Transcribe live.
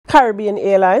Caribbean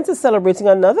Airlines is celebrating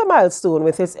another milestone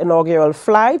with its inaugural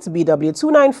flight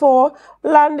BW294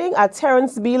 landing at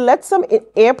Terrance B. Lettsome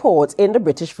Airport in the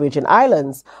British Virgin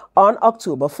Islands on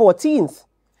October 14th.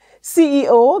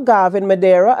 CEO Garvin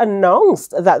Medera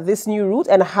announced that this new route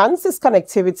enhances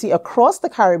connectivity across the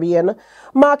Caribbean,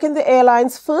 marking the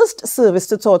airline's first service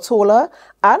to Tortola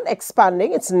and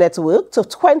expanding its network to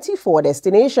 24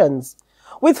 destinations.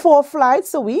 With 4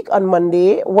 flights a week on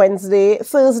Monday, Wednesday,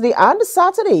 Thursday, and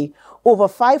Saturday, over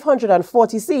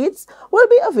 540 seats will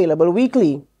be available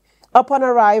weekly. Upon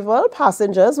arrival,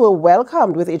 passengers were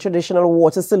welcomed with a traditional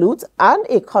water salute and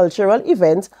a cultural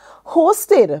event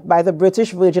hosted by the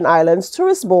British Virgin Islands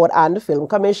Tourist Board and Film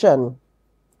Commission.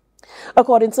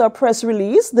 According to a press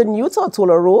release, the new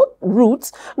Tortola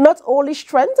route not only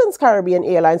strengthens Caribbean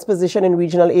Airlines' position in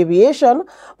regional aviation,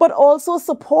 but also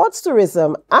supports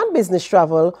tourism and business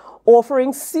travel,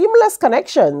 offering seamless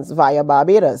connections via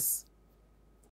Barbados.